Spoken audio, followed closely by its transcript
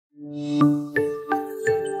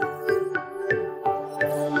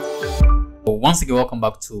Once again, welcome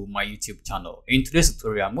back to my YouTube channel. In today's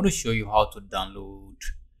tutorial, I'm going to show you how to download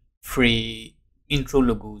free intro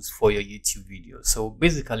logos for your YouTube video. So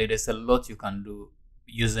basically, there's a lot you can do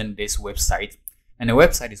using this website, and the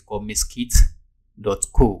website is called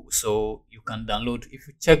mesquite.co. So you can download. If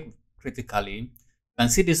you check critically, you can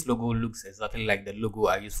see this logo looks exactly like the logo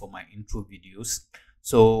I use for my intro videos.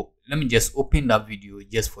 So let me just open that video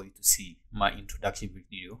just for you to see my introduction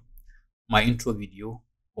video, my intro video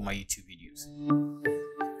for my YouTube videos.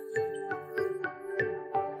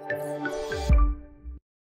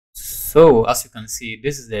 So as you can see,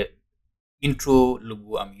 this is the intro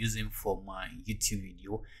logo I'm using for my YouTube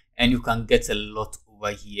video, and you can get a lot over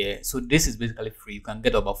here. So this is basically free. You can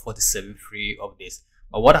get about 47 free of this.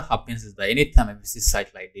 But what happens is that anytime I visit a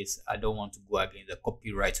site like this, I don't want to go against the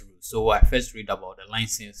copyright rules. So I first read about the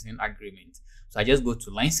licensing agreement. So I just go to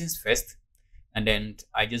license first, and then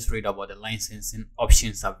I just read about the licensing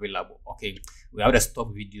options available. Okay, we have the stock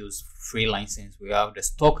videos free license, we have the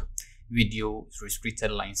stock video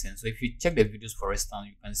restricted license. So if you check the videos, for instance,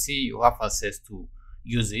 you can see you have access to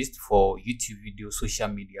use it for YouTube video, social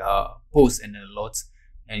media posts, and a lot,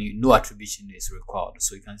 and no attribution is required.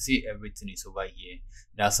 So you can see everything is over here.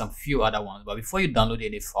 There are some few other ones, but before you download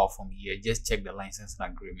any file from here, just check the licensing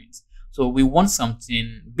agreements. So we want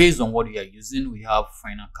something based on what we are using. We have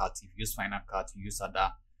Final Cut. If you use Final Cut, you use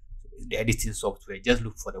the editing software. Just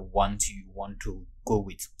look for the ones you want to go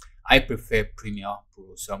with. I prefer Premiere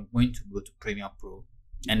Pro, so I'm going to go to Premiere Pro.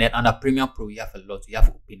 And then under Premiere Pro, we have a lot. We have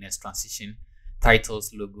openness, transition,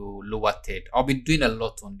 titles, logo, lower third. I'll be doing a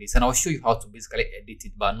lot on this, and I'll show you how to basically edit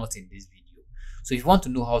it, but not in this video. So if you want to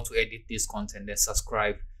know how to edit this content, then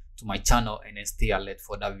subscribe to my channel and then stay alert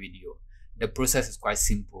for that video. The process is quite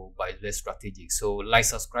simple, but it's very strategic. So like,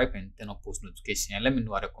 subscribe, and turn on post notification, and let me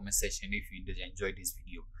know at the comment section if you enjoyed this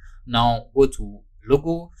video. Now go to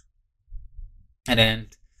logo, and then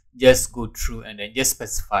just go through and then just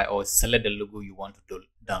specify or select the logo you want to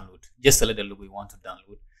download. Just select the logo you want to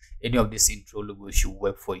download. Any of this intro logo should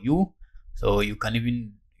work for you. So you can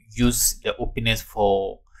even use the openness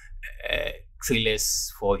for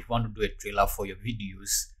trailers. For if you want to do a trailer for your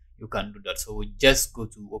videos, you can do that. So just go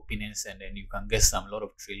to openness, and then you can get a lot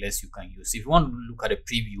of trailers you can use. If you want to look at a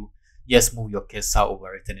preview, just move your cursor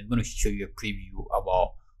over it, and it's going to show you a preview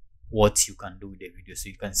about what you can do with the video. So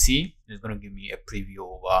you can see it's going to give me a preview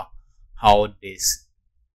over how this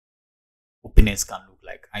openness can look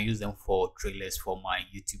like. I use them for trailers for my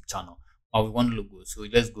YouTube channel. But we want logos, so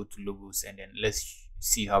let's go to logos, and then let's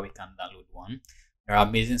see how we can download one. There are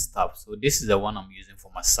amazing stuff. So this is the one I'm using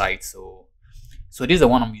for my site. So this is the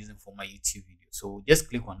one I'm using for my YouTube video. So just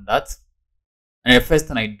click on that, and the first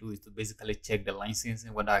thing I do is to basically check the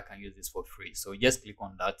licensing, whether I can use this for free. So just click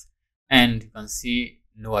on that, and you can see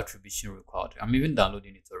no attribution required. I'm even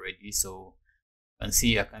downloading it already, so you can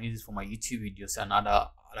see I can use it for my YouTube videos, and other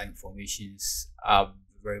informations are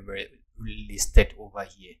very listed over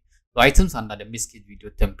here. The items under the Mesquite video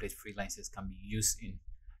template free license can be used in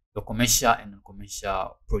your commercial and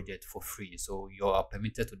non-commercial project for free. So you are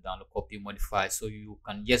permitted to download, copy, modify, so you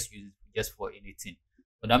can just use it just for anything.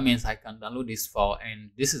 So that means I can download this file,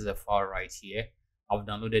 and this is a file right here. I've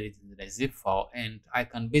downloaded it in the zip file, and I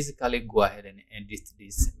can basically go ahead and edit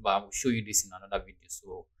this, but I will show you this in another video.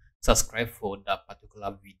 So subscribe for that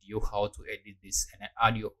particular video, how to edit this, and then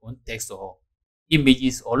add your own text or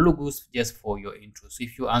images or logos just for your intro. So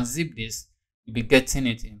if you unzip this, you'll be getting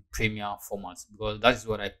it in Premiere formats, because that is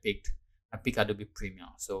what I picked. I picked Adobe Premiere,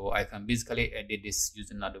 so I can basically edit this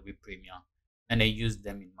using Adobe Premiere and then use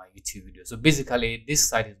them in my YouTube video. So basically, this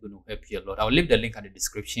site is going to help you a lot. I'll leave the link at the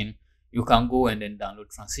description. You can go and then download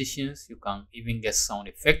transitions. You can even get sound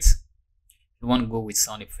effects. If you want to go with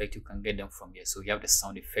sound effect, you can get them from here. So you have the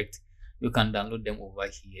sound effect. You can download them over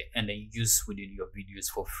here and then use within your videos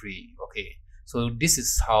for free. Okay, so this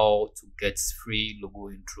is how to get free logo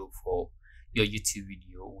intro for your YouTube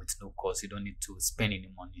video with no cost. You don't need to spend any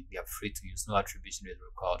money. They are free to use. No attribution is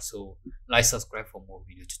required. So like, subscribe for more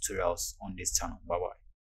video tutorials on this channel. Bye bye.